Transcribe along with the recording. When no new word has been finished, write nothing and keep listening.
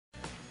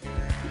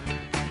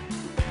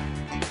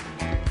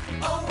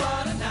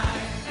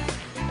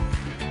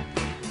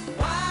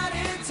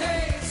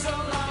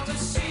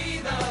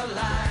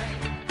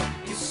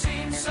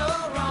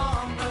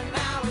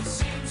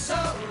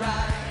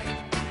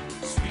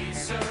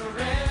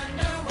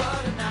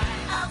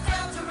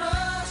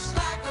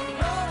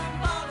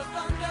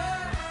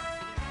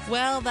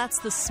Well, that's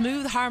the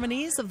smooth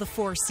harmonies of the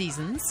Four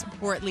Seasons,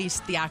 or at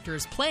least the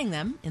actors playing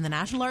them, in the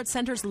National Arts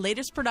Centre's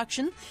latest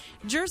production.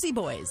 Jersey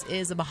Boys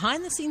is a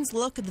behind-the-scenes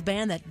look at the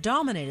band that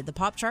dominated the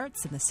pop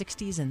charts in the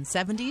 60s and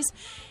 70s.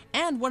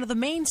 And one of the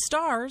main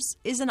stars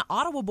is an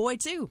Ottawa boy,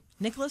 too.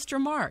 Nicolas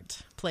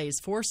Dromard plays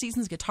Four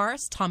Seasons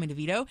guitarist Tommy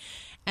DeVito.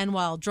 And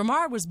while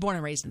Dromard was born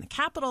and raised in the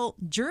capital,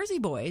 Jersey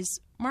Boys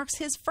marks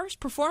his first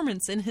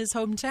performance in his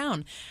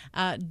hometown.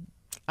 I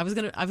was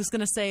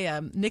gonna say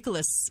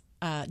Nicholas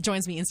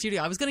joins me in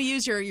studio. I was going to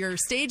use your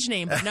stage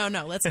name, but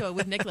no, let's go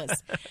with Nicholas.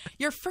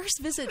 Your first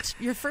visit,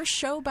 your first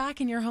show back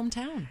in your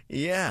hometown.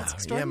 Yeah,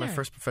 my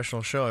first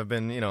professional show. I've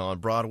been, on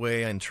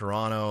Broadway in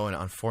Toronto and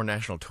on 4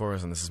 national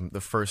tours, and this is the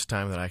first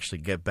time that I actually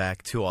get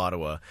back to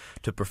Ottawa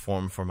to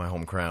perform for my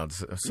home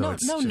crowds. So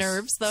no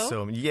nerves though.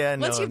 So yeah,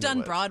 once you've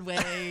done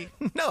Broadway.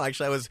 No,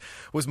 actually, I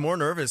was more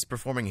nervous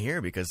performing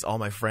here because all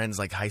my friends,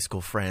 like high school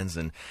friends,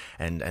 and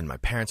my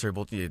parents are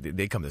both.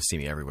 They come to see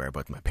me everywhere,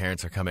 but my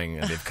parents are coming,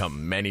 and they've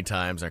come many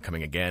times, are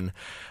coming again.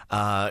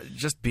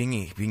 Just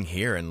being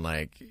here and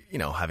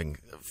having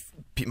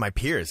my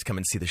peers come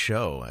and see the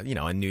show.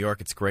 In New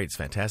York it's great, it's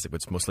fantastic, but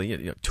it's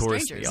mostly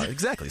tourists. Strangers.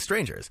 Exactly,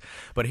 strangers.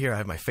 But here I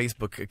have my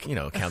Facebook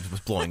account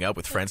was blowing up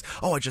with friends.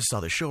 Oh, I just saw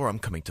the show, or I'm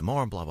coming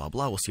tomorrow, and blah blah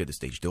blah. We'll see you at the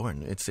stage door,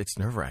 and it's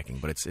nerve-wracking,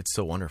 but it's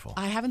so wonderful.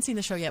 I haven't seen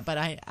the show yet, but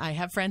I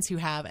have friends who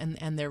have,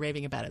 and they're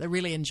raving about it. They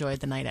really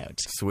enjoyed the night out.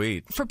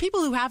 Sweet. For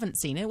people who haven't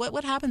seen it,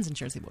 what happens in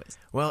Jersey Boys?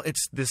 Well,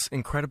 it's this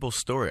incredible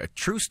story, a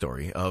true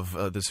story of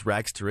this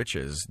rags to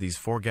riches. These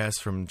 4 guys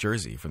from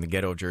Jersey, from the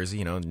ghetto of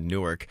Jersey,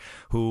 Newark,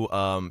 who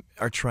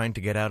are trying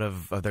to get out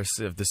of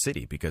the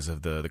city because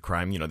of the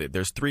crime.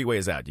 There's 3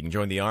 ways out. You can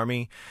join the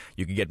army,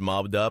 you can get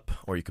mobbed up,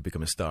 or you could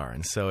become a star.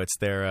 And so it's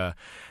their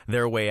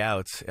way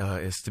out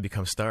is to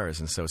become stars.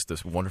 And so it's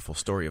this wonderful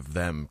story of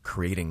them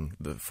creating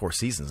the 4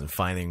 Seasons and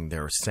finding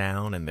their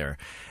sound and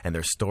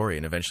their story.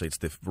 And eventually it's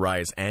the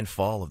rise and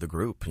fall of the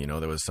group.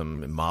 There was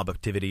some mob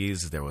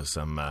activities, there was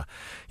some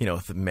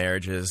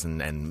marriages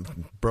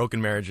and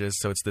broken marriages.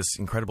 So it's this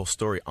incredible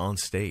story on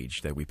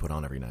stage that we put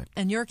on every night.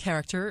 And your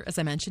character, as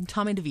I mentioned,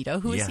 Tommy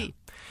DeVito, who is he?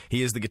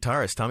 He is the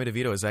guitarist. Tommy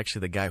DeVito is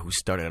actually the guy who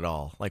started it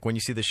all. Like when you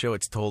see the show,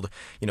 it's told,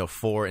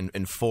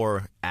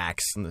 4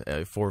 acts,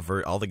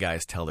 all the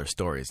guys tell their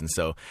stories. And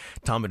so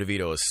Tommy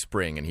DeVito is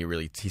Spring, and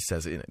he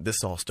says,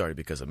 this all started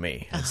because of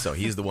me. And so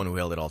he's the one who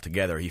held it all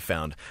together. He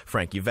found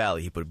Frankie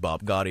Valli, he put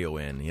Bob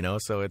Gaudio in,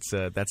 so it's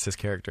that's his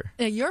character.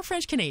 You're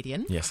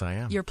French-Canadian. Yes, I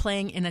am. You're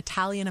playing an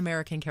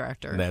Italian-American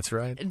character. That's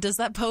right. Does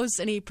that pose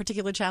any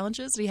particular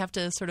challenges? Do you have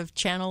to sort of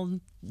channel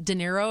De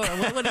Niro,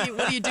 or what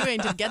are you doing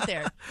to get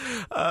there?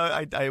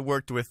 I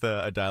worked with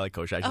a dialect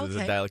coach. Actually, Okay.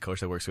 There's a dialect coach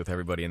that works with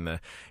everybody in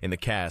the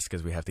cast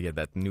because we have to get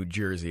that New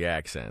Jersey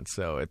accent.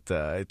 So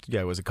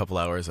it was a couple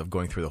hours of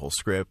going through the whole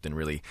script and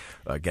really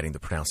getting the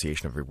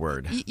pronunciation of every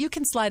word. You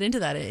can slide into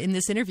that in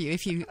this interview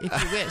if you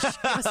wish.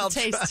 Give us a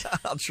taste.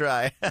 I'll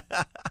try.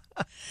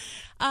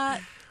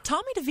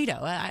 Tommy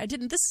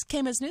DeVito, this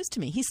came as news to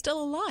me. He's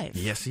still alive.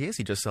 Yes, he is.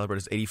 He just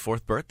celebrated his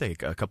 84th birthday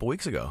a couple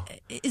weeks ago.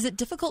 Is it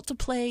difficult to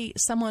play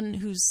someone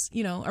who's,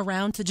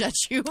 around to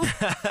judge you?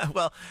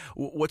 Well,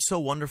 what's so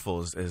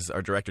wonderful is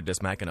our director, Des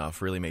McAnuff,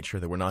 really made sure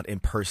that we're not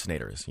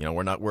impersonators.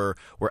 We're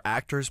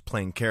actors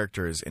playing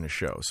characters in a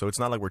show. So it's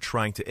not like we're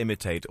trying to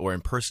imitate or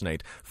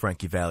impersonate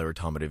Frankie Valli or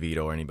Tommy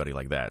DeVito or anybody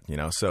like that,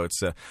 So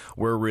it's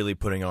we're really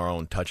putting our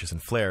own touches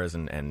and flares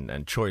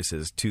and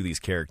choices to these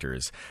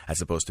characters,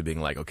 as opposed to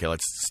being like, okay,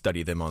 let's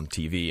study them on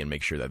TV and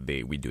make sure that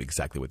we do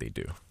exactly what they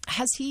do.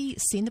 Has he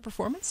seen the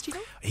performance, do you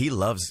know? He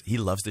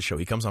loves the show.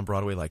 He comes on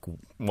Broadway like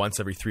once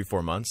every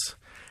 3-4 months.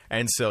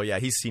 And so, yeah,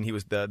 he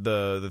was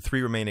the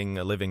 3 remaining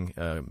living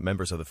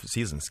members of the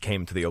Seasons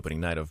came to the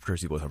opening night of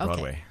Jersey Boys on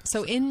Broadway.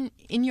 So in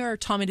your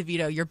Tommy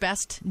DeVito, your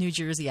best New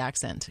Jersey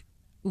accent,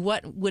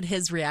 what would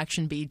his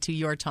reaction be to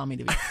your Tommy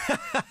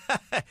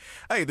DeVito?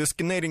 Hey, this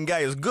Canadian guy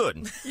is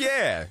good.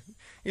 Yeah,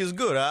 he's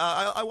good.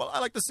 I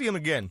like to see him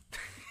again.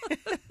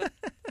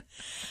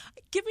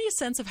 Give me a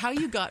sense of how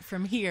you got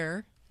from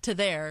here to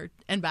there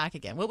and back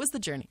again. What was the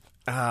journey?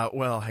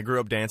 Well, I grew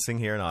up dancing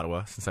here in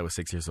Ottawa since I was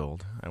 6 years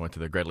old. I went to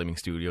the Greg Leming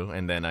Studio,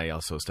 and then I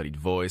also studied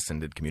voice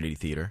and did community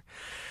theater.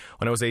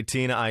 When I was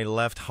 18, I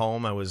left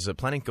home. I was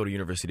planning to go to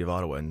University of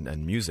Ottawa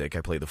and music.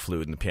 I played the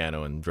flute and the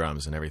piano and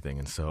drums and everything.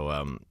 And so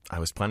I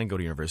was planning to go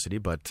to university,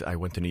 but I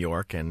went to New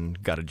York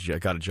and got a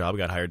job,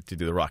 got hired to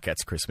do the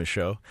Rockettes Christmas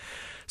show.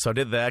 So I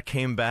did that,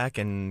 came back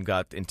and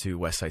got into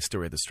West Side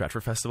Story at the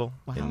Stratford Festival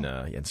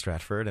in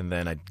Stratford. And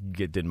then I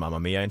did Mamma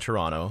Mia in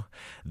Toronto.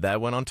 That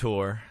went on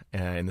tour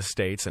in the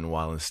States, and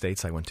while in the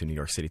States, I went to New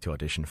York City to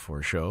audition for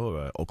a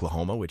show,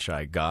 Oklahoma, which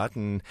I got.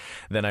 And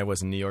then I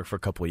was in New York for a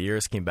couple of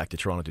years, came back to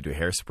Toronto to do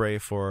Hairspray cabaret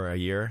for a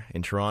year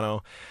in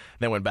Toronto.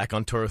 Then went back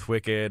on tour with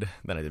Wicked.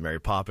 Then I did Mary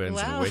Poppins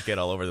and Wicked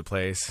all over the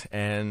place.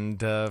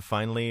 And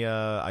finally,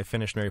 I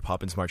finished Mary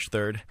Poppins March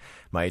 3rd.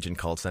 My agent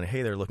called saying,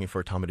 hey, they're looking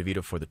for Tommy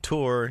DeVito for the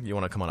tour. You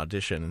want to come on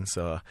audition? And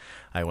so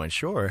I went,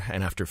 sure.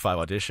 And after 5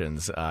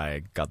 auditions,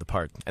 I got the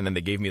part. And then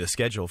they gave me the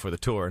schedule for the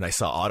tour. And I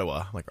saw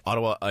Ottawa. I'm like,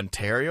 Ottawa,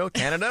 Ontario,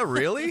 Canada?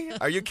 Really?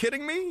 Are you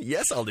kidding me?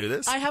 Yes, I'll do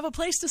this. I have a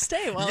place to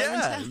stay while I'm in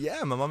town.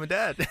 Yeah, my mom and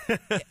dad.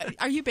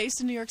 Are you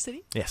based in New York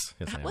City? Yes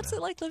I am. What's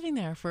it like living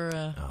there for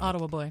an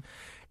Ottawa boy?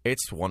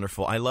 It's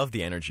wonderful. I love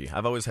the energy.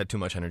 I've always had too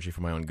much energy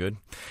for my own good.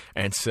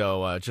 And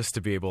so just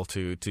to be able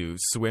to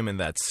swim in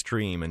that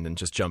stream and then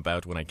just jump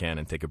out when I can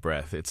and take a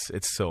breath, it's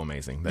so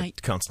amazing.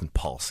 That constant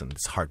pulse and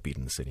this heartbeat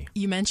in the city.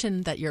 You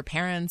mentioned that your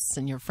parents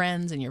and your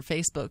friends and your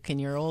Facebook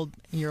and your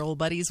old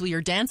buddies, will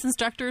your dance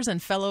instructors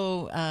and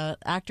fellow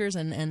actors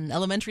and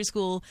elementary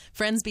school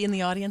friends be in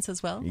the audience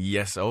as well?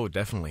 Yes. Oh,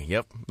 definitely.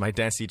 Yep. My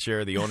dance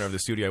teacher, the owner of the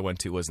studio I went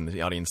to, was in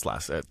the audience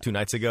last 2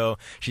 nights ago.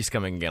 She's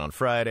coming again on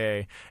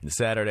Friday and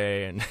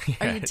Saturday. And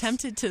are you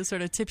tempted to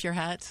sort of tip your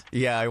hat?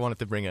 Yeah, I wanted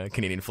to bring a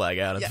Canadian flag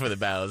out for the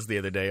bows the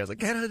other day. I was like,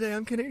 Canada Day,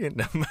 I'm Canadian.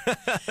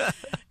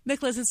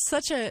 Nicolas, it's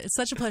such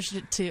a pleasure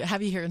to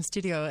have you here in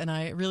studio, and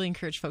I really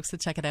encourage folks to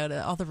check it out.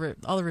 All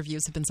the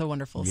reviews have been so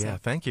wonderful. Yeah,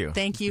 thank you.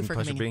 Thank you for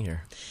coming being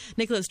here.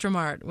 Nicolas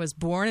Dromard was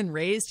born and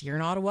raised here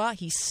in Ottawa.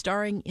 He's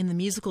starring in the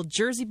musical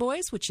Jersey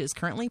Boys, which is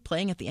currently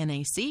playing at the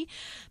NAC.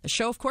 The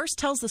show, of course,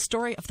 tells the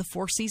story of the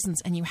 4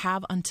 seasons, and you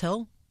have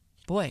until,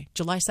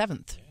 July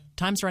 7th.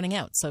 Time's running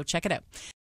out, so check it out.